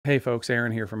Hey folks,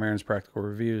 Aaron here from Aaron's Practical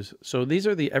Reviews. So these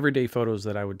are the everyday photos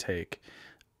that I would take.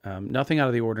 Nothing out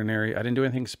of the ordinary. I didn't do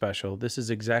anything special. This is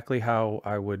exactly how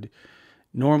I would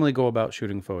normally go about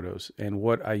shooting photos and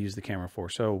what I use the camera for.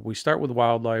 So we start with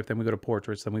wildlife, then we go to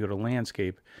portraits, then we go to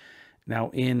landscape.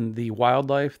 Now in the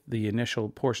wildlife, the initial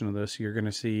portion of this, you're going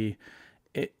to see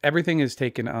everything is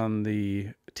taken on the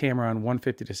Tamron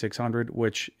 150 to 600,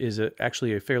 which is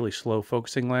actually a fairly slow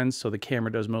focusing lens. So the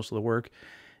camera does most of the work.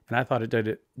 And I thought it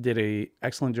did a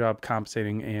excellent job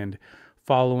compensating and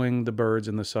following the birds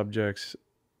and the subjects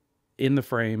in the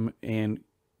frame and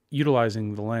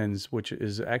utilizing the lens, which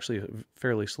is actually a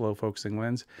fairly slow focusing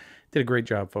lens. Did a great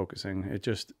job focusing.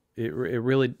 It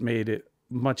really made it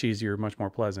much easier, much more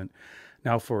pleasant.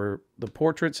 Now for the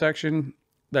portrait section,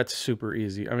 that's super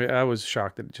easy. I mean, I was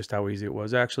shocked at just how easy it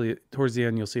was. Actually, towards the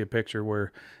end, you'll see a picture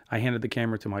where I handed the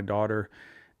camera to my daughter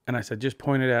and I said, just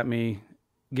point it at me,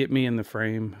 get me in the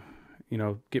frame,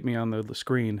 get me on the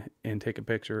screen and take a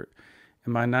picture.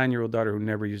 And my 9-year-old daughter, who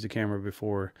never used a camera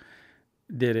before,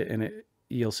 did it, and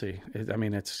you'll see.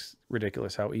 It's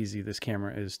ridiculous how easy this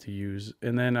camera is to use.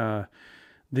 And then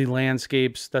the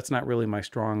landscapes, that's not really my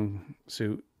strong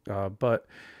suit, but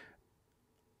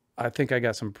I think I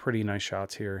got some pretty nice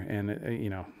shots here. And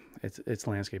it's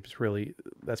landscape.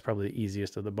 That's probably the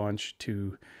easiest of the bunch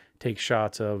to take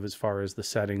shots of as far as the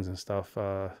settings and stuff.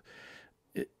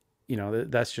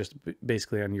 That's just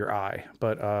basically on your eye,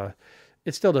 but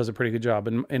it still does a pretty good job.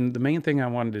 And the main thing I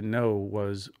wanted to know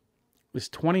was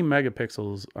 20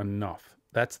 megapixels enough?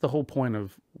 That's the whole point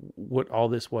of what all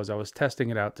this was. I was testing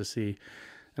it out to see,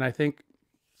 and I think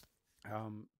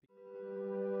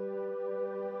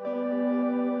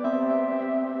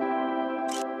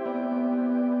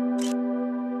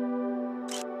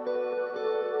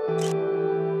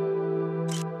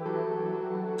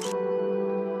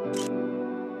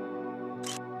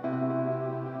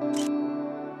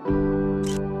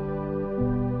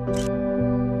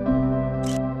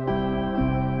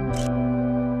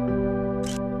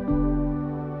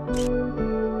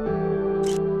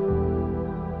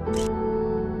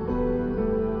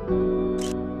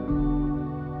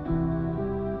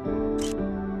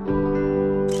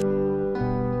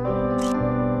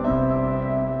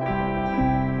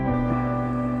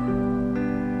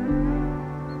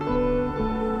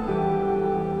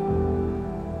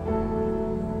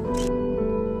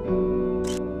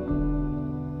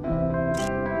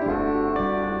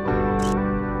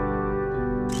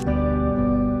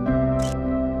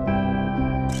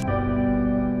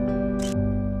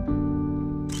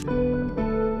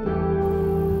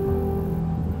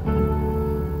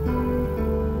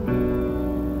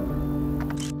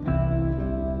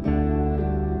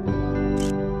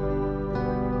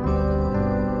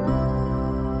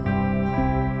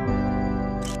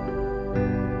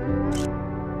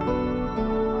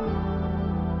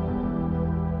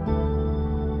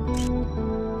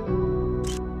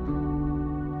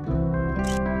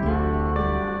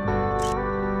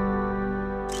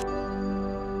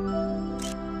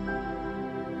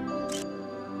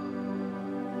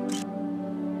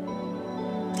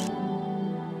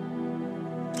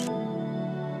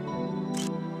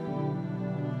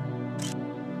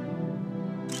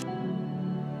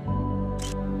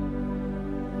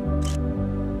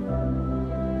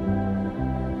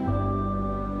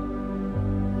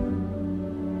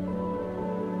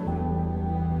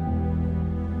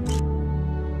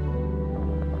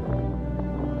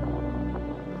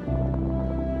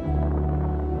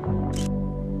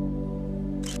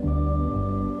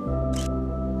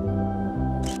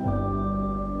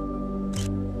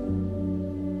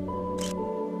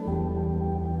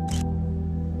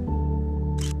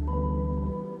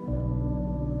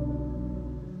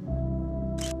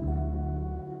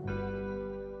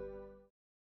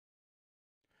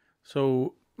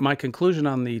So my conclusion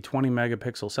on the 20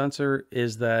 megapixel sensor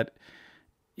is that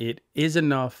it is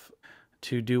enough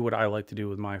to do what I like to do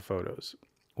with my photos,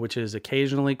 which is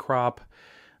occasionally crop.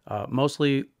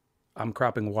 Mostly I'm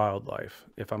cropping wildlife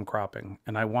if I'm cropping,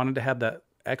 and I wanted to have that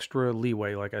extra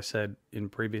leeway, like I said in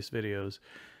previous videos,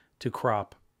 to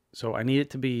crop. So I need it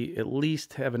to be at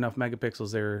least have enough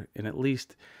megapixels there and at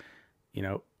least,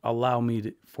 allow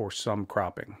me for some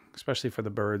cropping, especially for the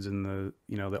birds and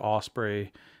the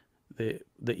osprey,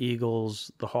 the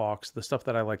eagles, the hawks, the stuff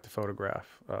that I like to photograph.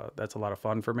 That's a lot of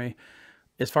fun for me.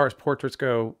 As far as portraits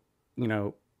go,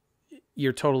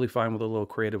 you're totally fine with a little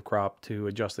creative crop to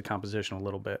adjust the composition a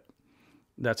little bit.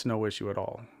 That's no issue at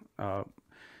all.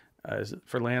 As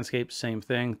for landscape, same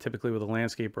thing. Typically with a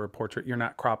landscape or a portrait, you're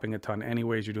not cropping a ton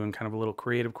anyways. You're doing kind of a little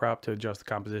creative crop to adjust the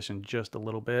composition just a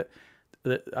little bit.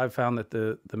 I've found that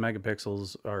the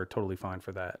megapixels are totally fine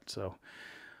for that. So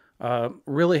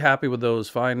really happy with those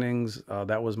findings.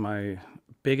 That was my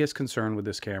biggest concern with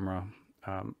this camera,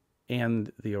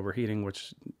 and the overheating,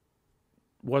 which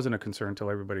wasn't a concern until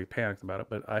everybody panicked about it,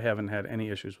 but I haven't had any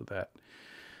issues with that.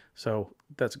 So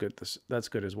that's good. That's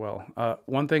good as well.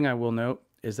 One thing I will note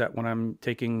is that when I'm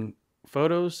taking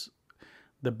photos,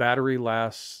 the battery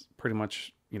lasts pretty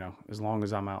much, as long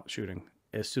as I'm out shooting.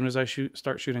 As soon as I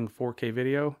start shooting 4K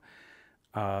video,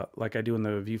 like I do in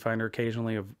the viewfinder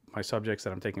occasionally of my subjects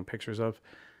that I'm taking pictures of,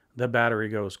 the battery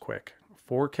goes quick.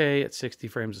 4K at 60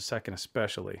 frames a second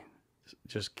especially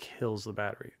just kills the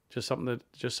battery. Just something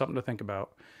to think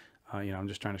about. I'm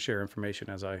just trying to share information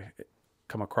as I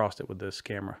come across it with this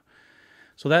camera.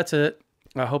 So that's it.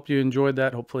 I hope you enjoyed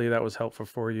that. Hopefully that was helpful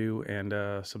for you, and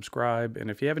subscribe. And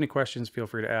if you have any questions, feel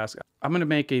free to ask. I'm going to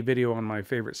make a video on my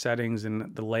favorite settings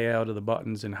and the layout of the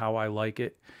buttons and how I like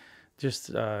it, just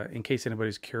in case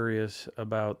anybody's curious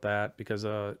about that, because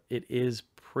it is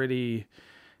pretty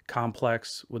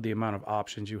complex with the amount of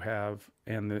options you have,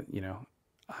 and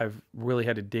I've really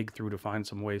had to dig through to find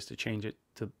some ways to change it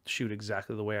to shoot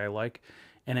exactly the way I like.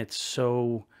 And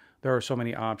there are so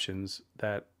many options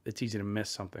that it's easy to miss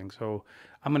something. So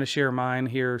I'm going to share mine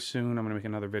here soon. I'm going to make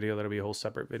another video. That'll be a whole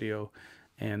separate video.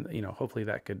 And, hopefully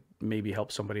that could maybe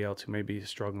help somebody else who may be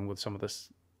struggling with some of this,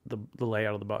 the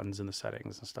layout of the buttons and the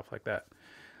settings and stuff like that.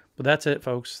 But that's it,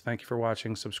 folks. Thank you for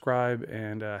watching. Subscribe,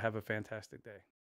 and have a fantastic day.